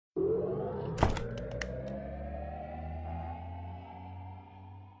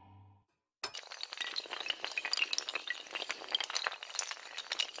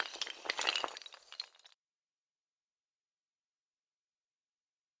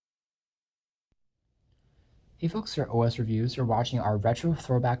Hey folks, for OS Reviews, you're watching our retro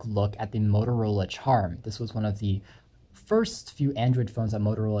throwback look at the Motorola Charm. This was one of the first few Android phones that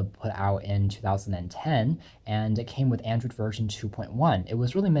Motorola put out in 2010, and it came with Android version 2.1. It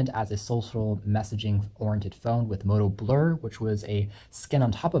was really meant as a social messaging-oriented phone with MOTOBLUR, which was a skin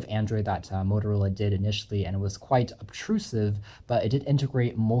on top of Android that Motorola did initially, and it was quite obtrusive, but it did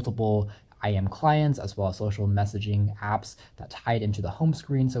integrate multiple IM clients as well as social messaging apps that tied into the home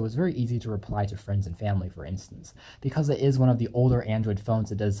screen, so it was very easy to reply to friends and family, for instance. Because it is one of the older Android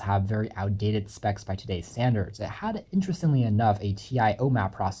phones, it does have very outdated specs by today's standards. It had, interestingly enough, a TI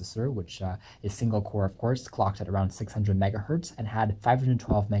OMAP processor, which is single core, of course, clocked at around 600 megahertz, and had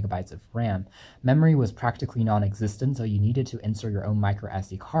 512 megabytes of RAM. Memory was practically non-existent, so you needed to insert your own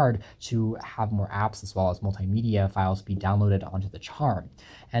microSD card to have more apps as well as multimedia files be downloaded onto the Charm.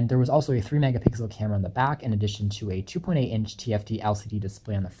 And there was also a 3 megapixel camera on the back, in addition to a 2.8-inch TFT LCD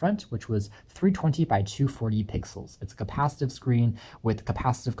display on the front, which was 320 by 240 pixels. It's a capacitive screen with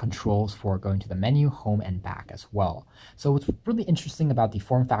capacitive controls for going to the menu, home, and back as well. So what's really interesting about the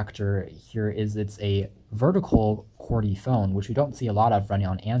form factor here is it's a vertical QWERTY phone, which we don't see a lot of running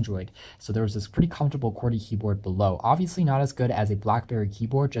on Android. So there was this pretty comfortable QWERTY keyboard below. Obviously not as good as a BlackBerry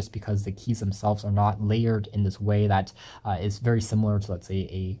keyboard, just because the keys themselves are not layered in this way that is very similar to, let's say,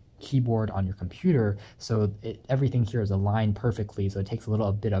 a keyboard on your computer, so everything here is aligned perfectly, so it takes a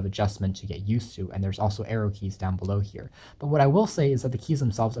little bit of adjustment to get used to, and there's also arrow keys down below here. But what I will say is that the keys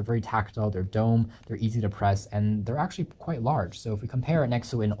themselves are very tactile, they're dome, they're easy to press, and they're actually quite large. So if we compare it next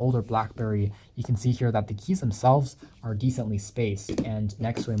to an older BlackBerry, you can see here that the keys themselves are decently spaced, and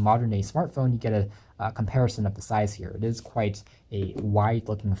next to a modern day smartphone, you get a comparison of the size here. It is quite a wide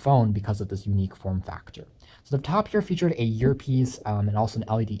looking phone because of this unique form factor. So the top here featured a earpiece and also an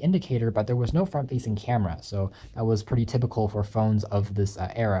LED indicator, but there was no front-facing camera, so that was pretty typical for phones of this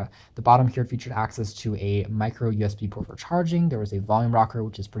era. The bottom here featured access to a micro USB port for charging. There was a volume rocker,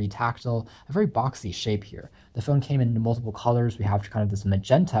 which is pretty tactile, a very boxy shape here. The phone came in multiple colors. We have kind of this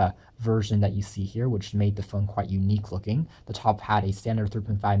magenta version that you see here, which made the phone quite unique looking. The top had a standard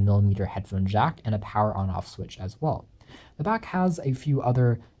 3.5mm headphone jack and a power on-off switch as well. The back has a few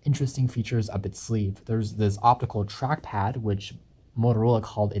other interesting features up its sleeve. There's this optical trackpad, which Motorola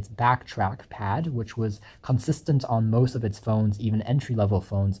called its Backtrack pad, which was consistent on most of its phones, even entry-level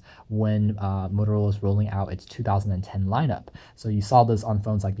phones, when Motorola was rolling out its 2010 lineup. So you saw this on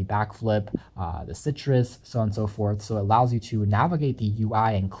phones like the Backflip, the Citrus, so on and so forth. So it allows you to navigate the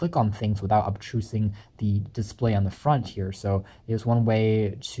UI and click on things without obtrusing the display on the front here. So it was one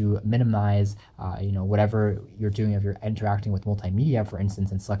way to minimize, whatever you're doing if you're interacting with multimedia, for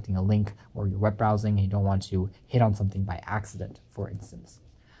instance, and selecting a link or you're web browsing and you don't want to hit on something by accident, for instance.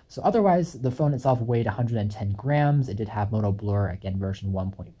 So otherwise, the phone itself weighed 110 grams. It did have MOTOBLUR, again, version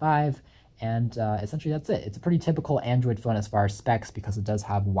 1.5. And essentially that's it. It's a pretty typical Android phone as far as specs because it does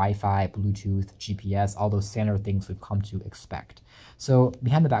have Wi-Fi, Bluetooth, GPS, all those standard things we've come to expect. So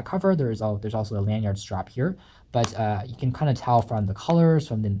behind the back cover, there's also a lanyard strap here, but you can kind of tell from the colors,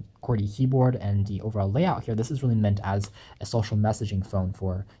 from the QWERTY keyboard, and the overall layout here, this is really meant as a social messaging phone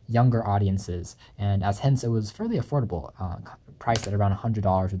for younger audiences, and as hence it was fairly affordable, priced at around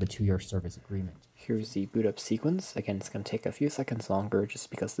 $100 with a 2-year service agreement. Here's the boot up sequence. Again, it's going to take a few seconds longer just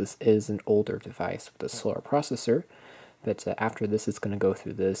because this is an older device with a slower processor. But after this, it's going to go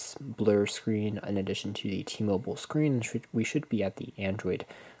through this blur screen in addition to the T-Mobile screen. We should be at the Android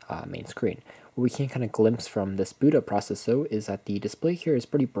main screen. What we can kind of glimpse from this boot up process though is that the display here is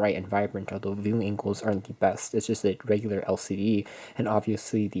pretty bright and vibrant, although viewing angles aren't the best. It's just a regular LCD, and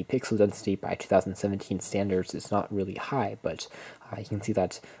obviously the pixel density by 2017 standards is not really high, but you can see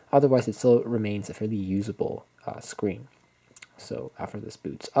that otherwise it still remains a fairly usable screen. So after this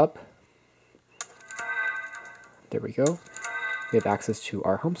boots up, there we go. We have access to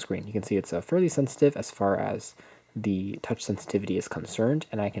our home screen. You can see it's fairly sensitive as far as the touch sensitivity is concerned,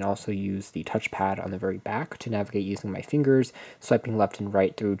 and I can also use the touchpad on the very back to navigate using my fingers, swiping left and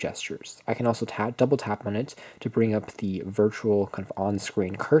right through gestures. I can also double tap on it to bring up the virtual kind of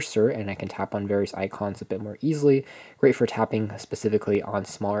on-screen cursor, and I can tap on various icons a bit more easily. Great for tapping specifically on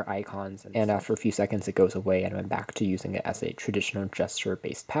smaller icons, and after a few seconds it goes away and I'm back to using it as a traditional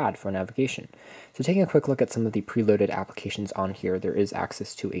gesture-based pad for navigation. So taking a quick look at some of the preloaded applications on here, there is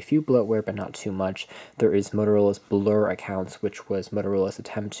access to a few bloatware, but not too much. There is Motorola's Blur accounts, which was Motorola's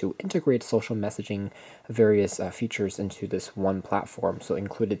attempt to integrate social messaging various features into this one platform. So it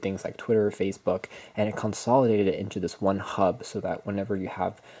included things like Twitter, Facebook, and it consolidated it into this one hub so that whenever you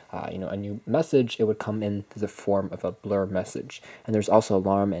have a new message, it would come in the form of a blur message. And there's also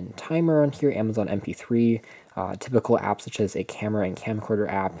alarm and timer on here, Amazon MP3, typical apps such as a camera and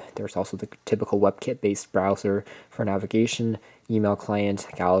camcorder app. There's also the typical WebKit-based browser for navigation, email client,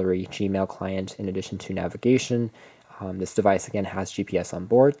 gallery, Gmail client, in addition to navigation. This device again has GPS on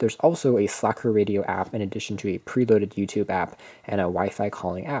board. There's also a Slacker radio app in addition to a preloaded YouTube app and a Wi-Fi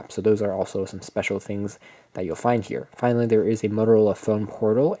calling app. So those are also some special things that you'll find here. Finally, there is a Motorola phone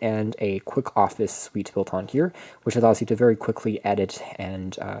portal and a quick office suite built on here, which allows you to very quickly edit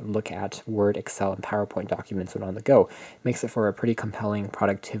and look at Word, Excel, and PowerPoint documents when on the go. It makes it for a pretty compelling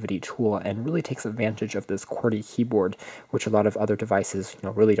productivity tool and really takes advantage of this QWERTY keyboard, which a lot of other devices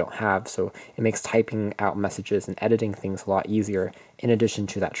really don't have. So it makes typing out messages and editing things a lot easier in addition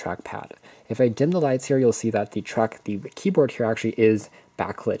to that trackpad. If I dim the lights here, you'll see that the keyboard here actually is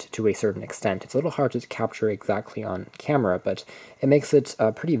backlit to a certain extent. It's a little hard to capture exactly on camera, but it makes it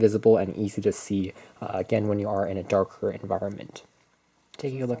pretty visible and easy to see, again, when you are in a darker environment.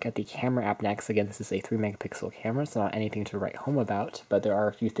 Taking a look at the camera app next, again, this is a 3 megapixel camera, so not anything to write home about, but there are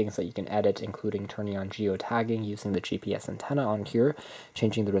a few things that you can edit, including turning on geo-tagging using the GPS antenna on here,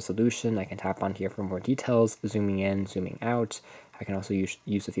 changing the resolution. I can tap on here for more details, zooming in, zooming out. I can also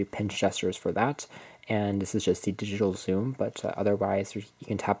use a few pinch gestures for that. And this is just the digital zoom, but otherwise you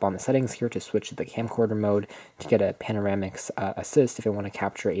can tap on the settings here to switch to the camcorder mode to get a panoramic assist if I want to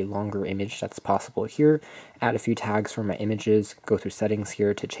capture a longer image. That's possible here. Add a few tags for my images, go through settings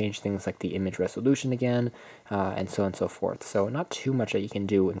here to change things like the image resolution again, and so on and so forth. So not too much that you can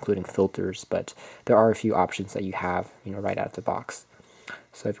do, including filters, but there are a few options that you have right out of the box.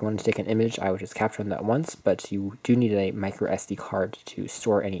 So if you wanted to take an image, I would just capture them at once, but you do need a microSD card to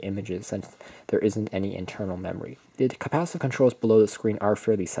store any images since there isn't any internal memory. The capacitive controls below the screen are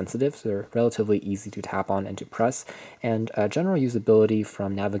fairly sensitive, so they're relatively easy to tap on and to press, and general usability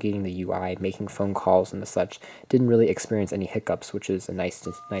from navigating the UI, making phone calls and the such, didn't really experience any hiccups, which is nice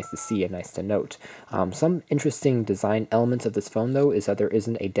to see and nice to note. Some interesting design elements of this phone, though, is that there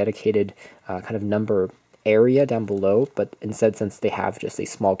isn't a dedicated kind of number area down below, but instead, since they have just a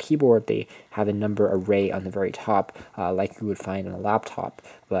small keyboard, they have a number array on the very top, like you would find on a laptop.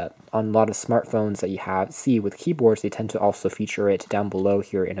 But on a lot of smartphones that you see with keyboards, they tend to also feature it down below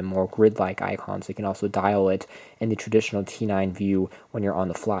here in a more grid-like icon, so you can also dial it in the traditional T9 view when you're on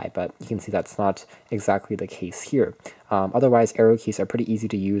the fly, but you can see that's not exactly the case here. Otherwise, arrow keys are pretty easy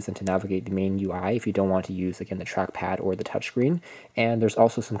to use and to navigate the main UI if you don't want to use, again, the trackpad or the touchscreen. And there's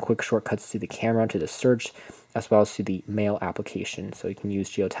also some quick shortcuts to the camera, to the search, as well as to the mail application. So you can use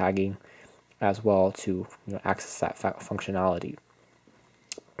geotagging as well to access that functionality.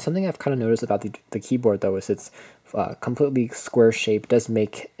 Something I've kind of noticed about the keyboard, though, is it's completely square shape. Does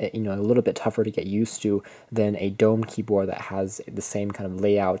make it, a little bit tougher to get used to than a domed keyboard that has the same kind of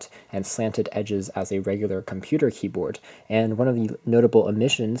layout and slanted edges as a regular computer keyboard. And one of the notable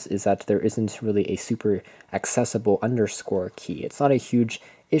omissions is that there isn't really a super accessible underscore key. It's not a huge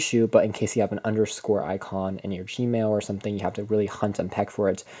issue, but in case you have an underscore icon in your Gmail or something, you have to really hunt and peck for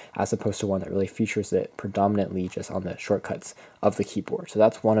it, as opposed to one that really features it predominantly just on the shortcuts of the keyboard. So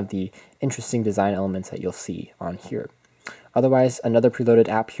that's one of the interesting design elements that you'll see on here. Otherwise, another preloaded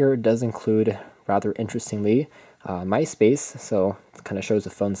app here does include, rather interestingly, MySpace, so it kind of shows the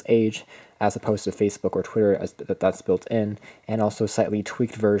phone's age, as opposed to Facebook or Twitter, that's built in, and also slightly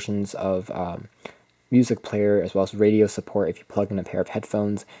tweaked versions of music player, as well as radio support if you plug in a pair of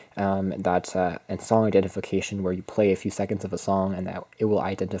headphones, and song identification, where you play a few seconds of a song and that it will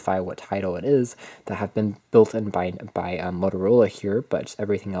identify what title it is, that have been built in by Motorola here, but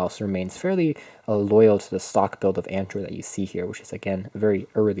everything else remains fairly loyal to the stock build of Android that you see here, which is, again, a very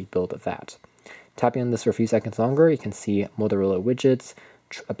early build of that. Tapping on this for a few seconds longer, you can see Motorola widgets,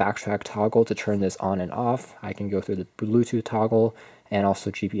 a backtrack toggle to turn this on and off. I can go through the Bluetooth toggle and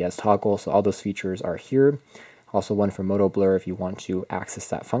also GPS toggle, so all those features are here. Also one for MOTOBLUR if you want to access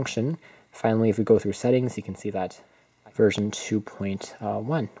that function. Finally, if we go through settings, you can see that version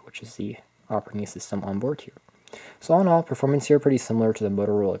 2.1, which is the operating system on board here. So all in all, performance here pretty similar to the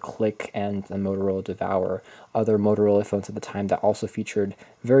Motorola Click and the Motorola Devour, other Motorola phones at the time that also featured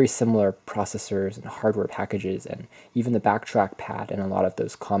very similar processors and hardware packages, and even the Backtrack pad and a lot of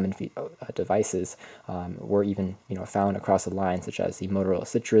those common devices were even found across the line, such as the Motorola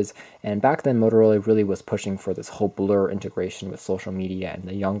Citrus. And back then, Motorola really was pushing for this whole blur integration with social media and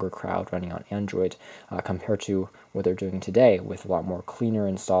the younger crowd running on Android, compared to what they're doing today with a lot more cleaner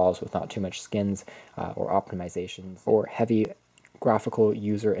installs with not too much skins or optimizations or heavy graphical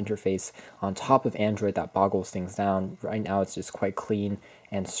user interface on top of Android that boggles things down. Right now it's just quite clean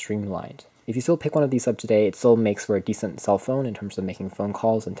and streamlined. If you still pick one of these up today, it still makes for a decent cell phone in terms of making phone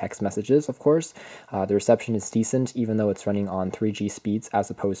calls and text messages, of course. The reception is decent, even though it's running on 3G speeds as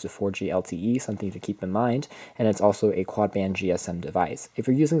opposed to 4G LTE, something to keep in mind, and it's also a quad-band GSM device. If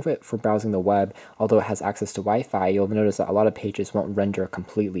you're using it for browsing the web, although it has access to Wi-Fi, you'll notice that a lot of pages won't render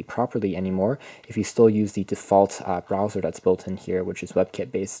completely properly anymore if you still use the default browser that's built in here, which is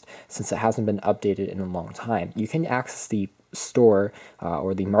WebKit based, since it hasn't been updated in a long time. You can access the store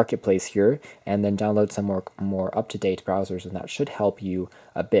or the marketplace here and then download some more up-to-date browsers, and that should help you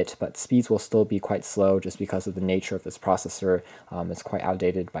a bit, but speeds will still be quite slow just because of the nature of this processor. It's quite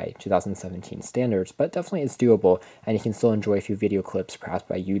outdated by 2017 standards, but definitely it's doable, and you can still enjoy a few video clips perhaps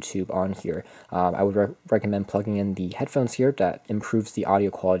by YouTube on here. I would recommend plugging in the headphones here. That improves the audio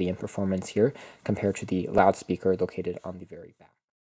quality and performance here compared to the loudspeaker located on the very back.